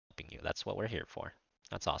That's what we're here for.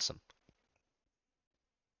 That's awesome.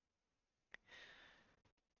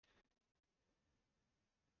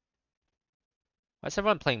 Why is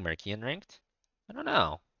everyone playing Murky in ranked? I don't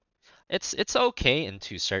know. It's okay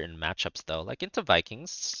into certain matchups though. Like into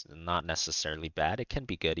Vikings, not necessarily bad. It can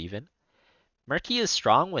be good even. Murky is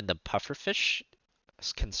strong when the pufferfish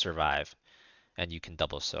can survive and you can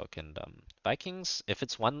double soak. And Vikings, if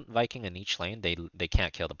it's one Viking in each lane, they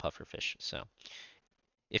can't kill the pufferfish. So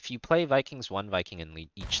if you play Vikings, one Viking in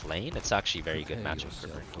each lane, it's actually a very good matchup for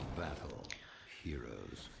Murky. Battle,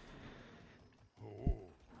 heroes. Oh,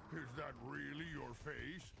 is that really your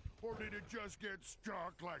face? Or did it just get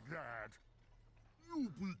stuck like that? You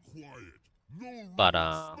be quiet. No But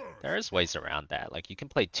real there's ways around that. Like you can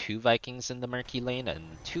play 2 Vikings in the Murky lane, and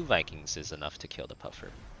 2 Vikings is enough to kill the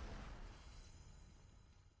puffer.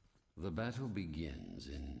 The battle begins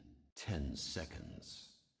in 10 seconds.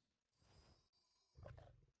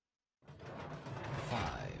 5,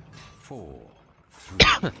 4,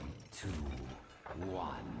 3, 2,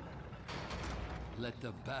 1. Let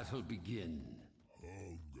the battle begin.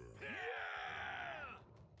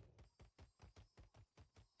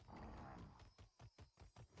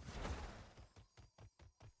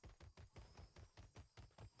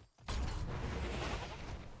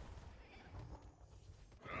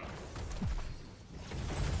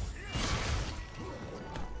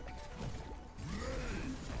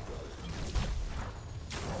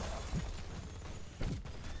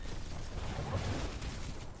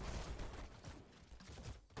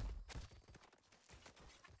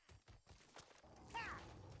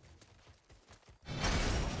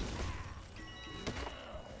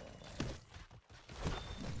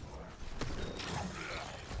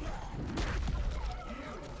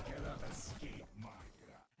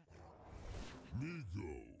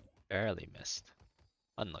 Barely missed.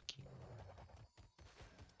 Unlucky.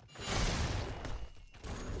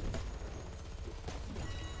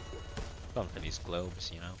 Going for these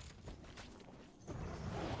globes, you know.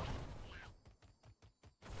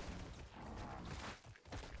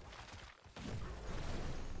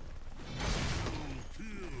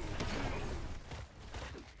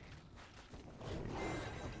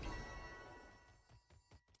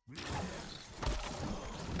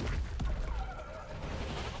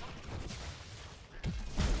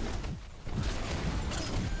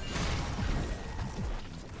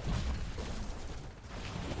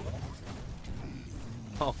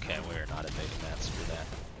 Okay, we're not invading that, screw that.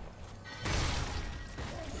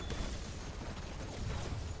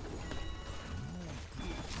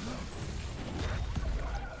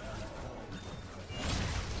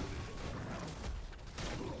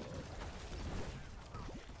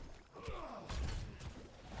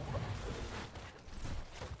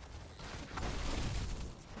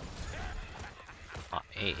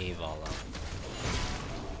 AA Vala.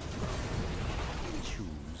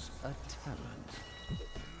 Choose a talent.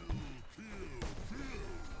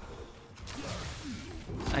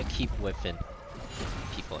 I keep whiffing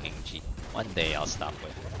people AG. One day I'll stop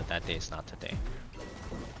whiffing, but that day is not today.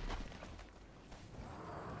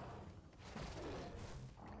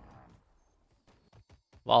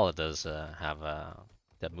 Vala does have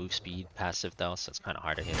the move speed passive though, so it's kind of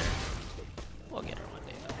hard to hit her. We'll get her one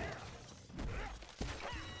day though.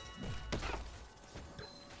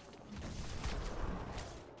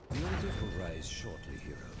 The order will rise shortly,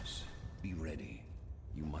 heroes. Be ready.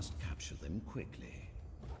 You must capture them quickly.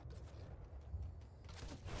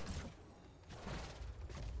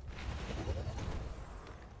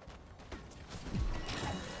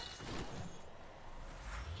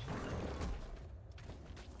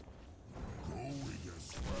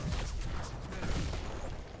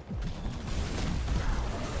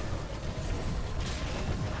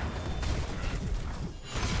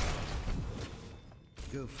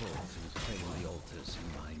 Go forth and claim the altars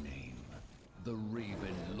in my name. The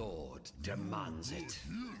Raven Lord demands it.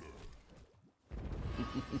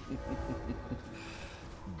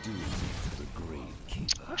 Doom to the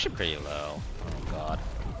Gravekeeper. Actually pretty low. Oh god.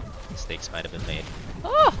 Mistakes might have been made.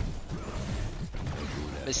 Oh!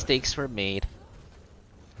 Mistakes were made.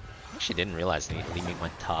 Actually didn't realize the Leeming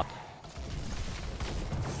went top.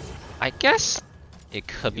 I guess it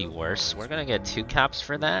could be worse. We're gonna get 2 caps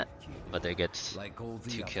for that, but they get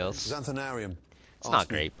 2 kills. Xanthanarium. It's not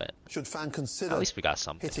great, but should Fan consider at least we got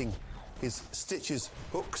something. hitting his stitches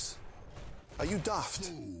hooks? Are you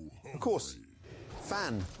daft? Of course,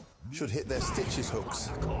 Fan should hit their stitches hooks.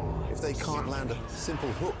 If they can't land a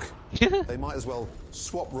simple hook, they might as well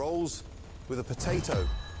swap roles with a potato.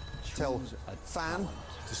 Tell Fan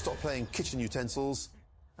to stop playing kitchen utensils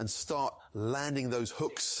and start landing those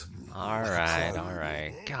hooks. Alright,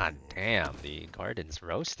 alright. God damn, the Garden's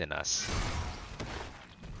roasting us.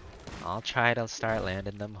 I'll try to start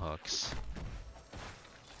landing them hooks.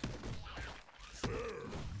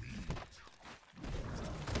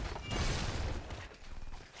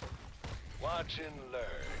 Watch and learn,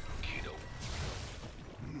 kiddo.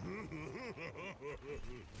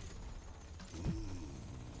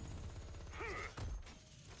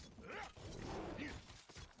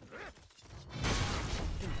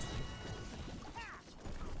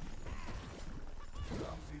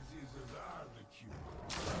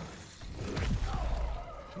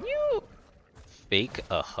 Can you fake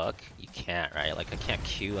a hook? You can't, right? Like I can't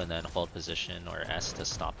Q and then hold position or S to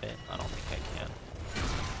stop it. I don't think I can.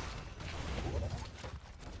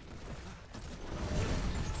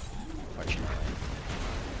 Fortunately.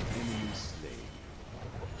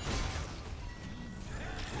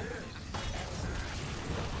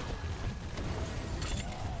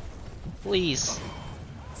 Please.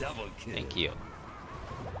 Double kill. Thank you.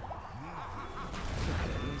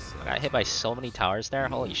 I got hit by so many towers there.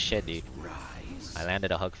 Holy shit, dude. I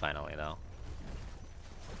landed a hook finally, though.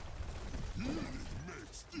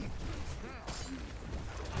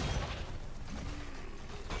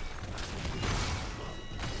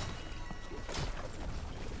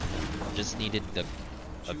 Just needed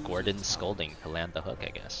a Gordon scolding to land the hook,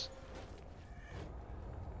 I guess.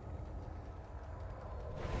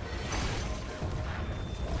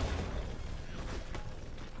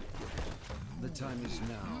 The time is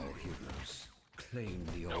now, heroes. Claim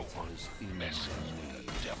the altars in your need.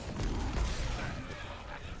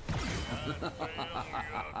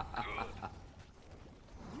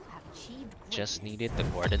 Just needed the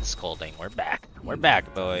Gordon scolding. We're back. We're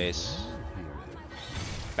back, boys.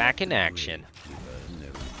 Back in action.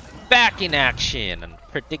 Back in action! And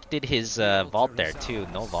predicted his vault there too.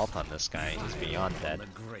 No vault on this guy. He's beyond dead.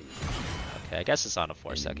 Okay, I guess it's on a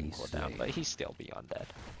 4-second cooldown, but he's still beyond dead.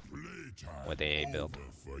 With AA build.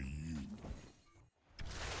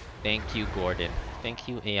 Thank you, Gordon. Thank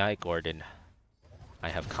you, AI Gordon. I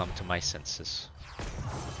have come to my senses.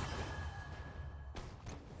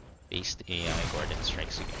 Based AI Gordon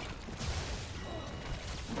strikes again.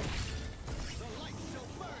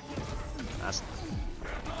 That's...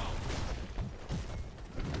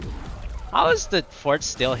 How is the fort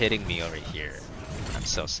still hitting me over here? I'm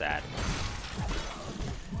so sad.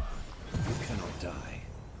 You cannot die.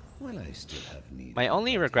 Well, I still have need. My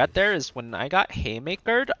only regret there is when I got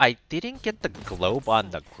haymakered, I didn't get the globe on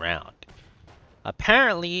the ground.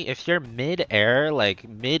 Apparently, if you're mid-air, like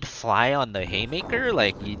mid-fly on the haymaker,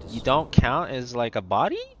 like you don't count as like a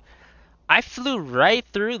body? I flew right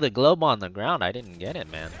through the globe on the ground. I didn't get it,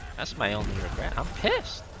 man. That's my only regret. I'm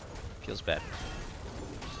pissed. Feels bad.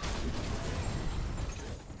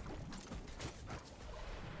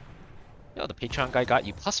 Yo, the Patreon guy got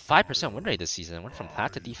you plus 5% win rate this season. Went from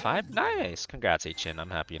plat to D5. Nice. Congrats, HN. I'm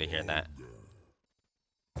happy to hear that.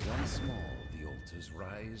 Once more, the altars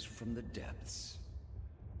rise from the depths.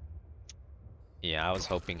 Yeah, I was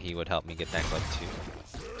hoping he would help me get that glove too.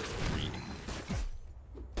 Agreed.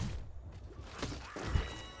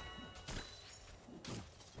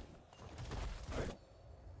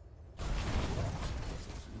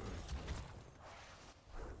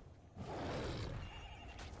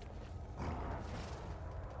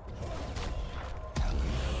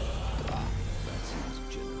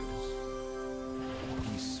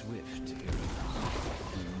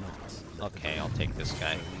 Okay, I'll take this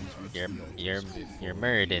guy. Your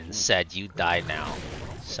Muradin said you die now.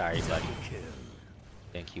 Sorry, buddy.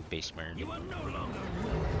 Thank you, base Muradin.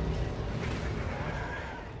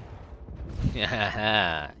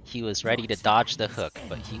 He was ready to dodge the hook,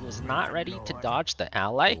 but he was not ready to dodge the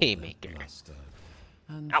ally haymaker.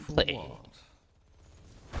 Outplay.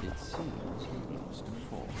 It seems he lost a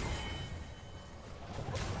fall.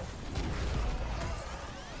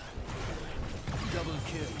 Double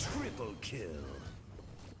kill, triple kill.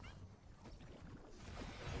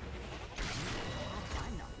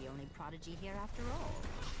 I'm not the only prodigy here after all.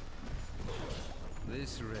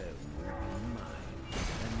 This realm will be mine,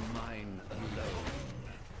 and mine alone.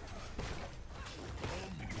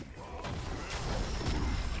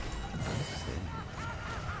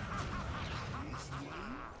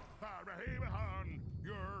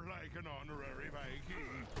 You're like an honorary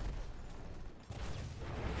Viking.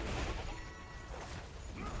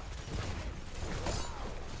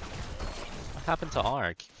 What happened to all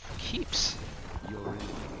our keeps? Your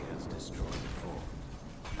enemy has destroyed form.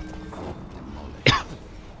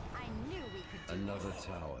 I knew we could do Another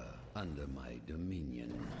tower under my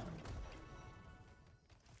dominion.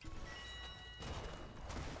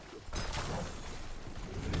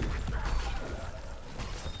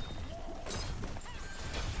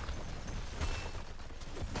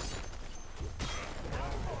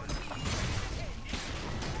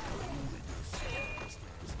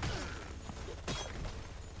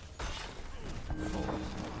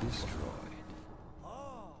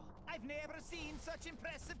 such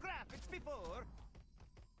impressive graphics before.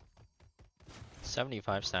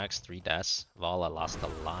 75 stacks, 3 deaths. Vala lost a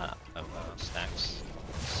lot of stacks.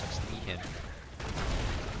 Sucks to be him.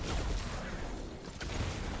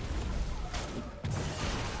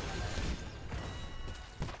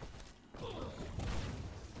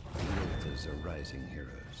 The altars are rising,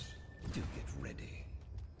 heroes. Do get ready.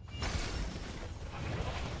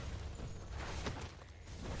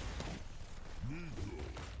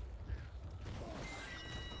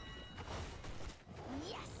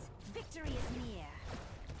 Yes! Victory is near.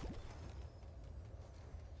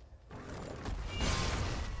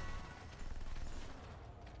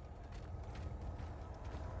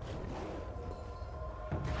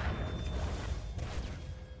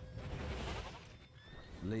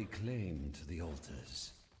 Lay claim to the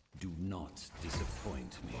altars. Do not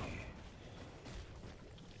disappoint me.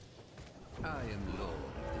 I am lord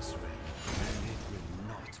of this realm, and it will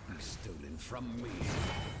not be stolen from me.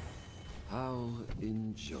 How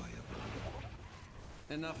enjoyable.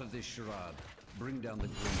 Enough of this charade. Bring down the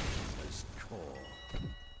Grandmaster's core.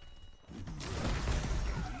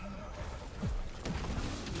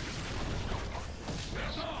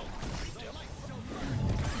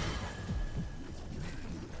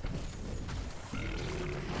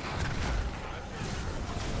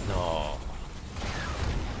 No.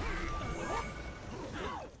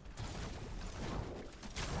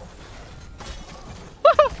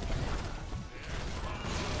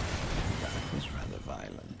 That was rather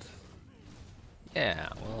violent. Yeah,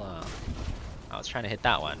 well, I was trying to hit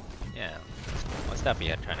that one. Yeah, I was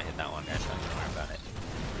definitely trying to hit that one, guys. Don't even worry about it.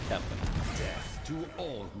 Definitely. Death to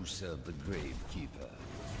all who serve the Gravekeeper.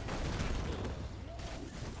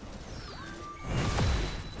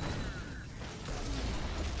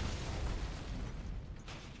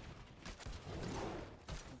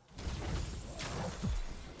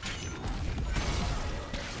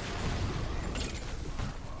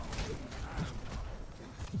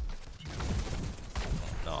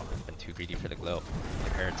 No, I've been too greedy for the glow.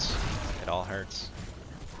 It hurts. It all hurts.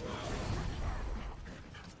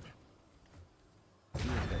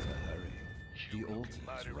 You better hurry. The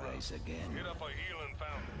altars rise again. Get up a healing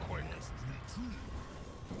fountain quick.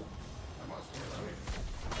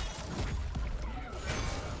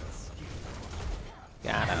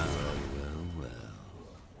 Got him. Well.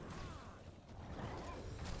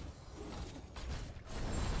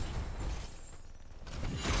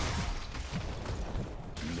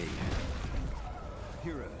 Mayhem.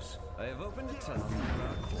 Heroes, I have opened a tunnel near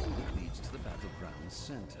our core that leads to the battleground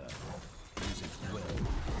center. Use it well.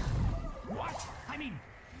 What? I mean,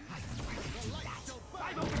 I think I can do that.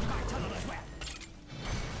 I've opened my tunnel as well.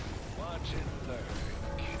 Watch it burn,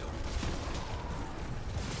 kiddo.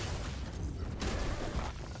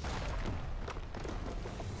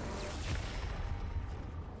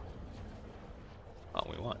 Oh,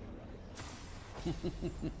 we won.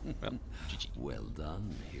 Well, GG. Well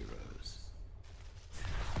done, heroes.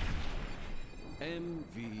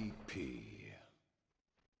 MVP.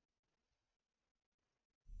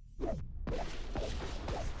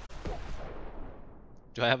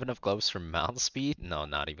 Do I have enough gloves for mouth speed? No,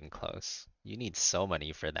 not even close. You need so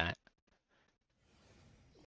many for that.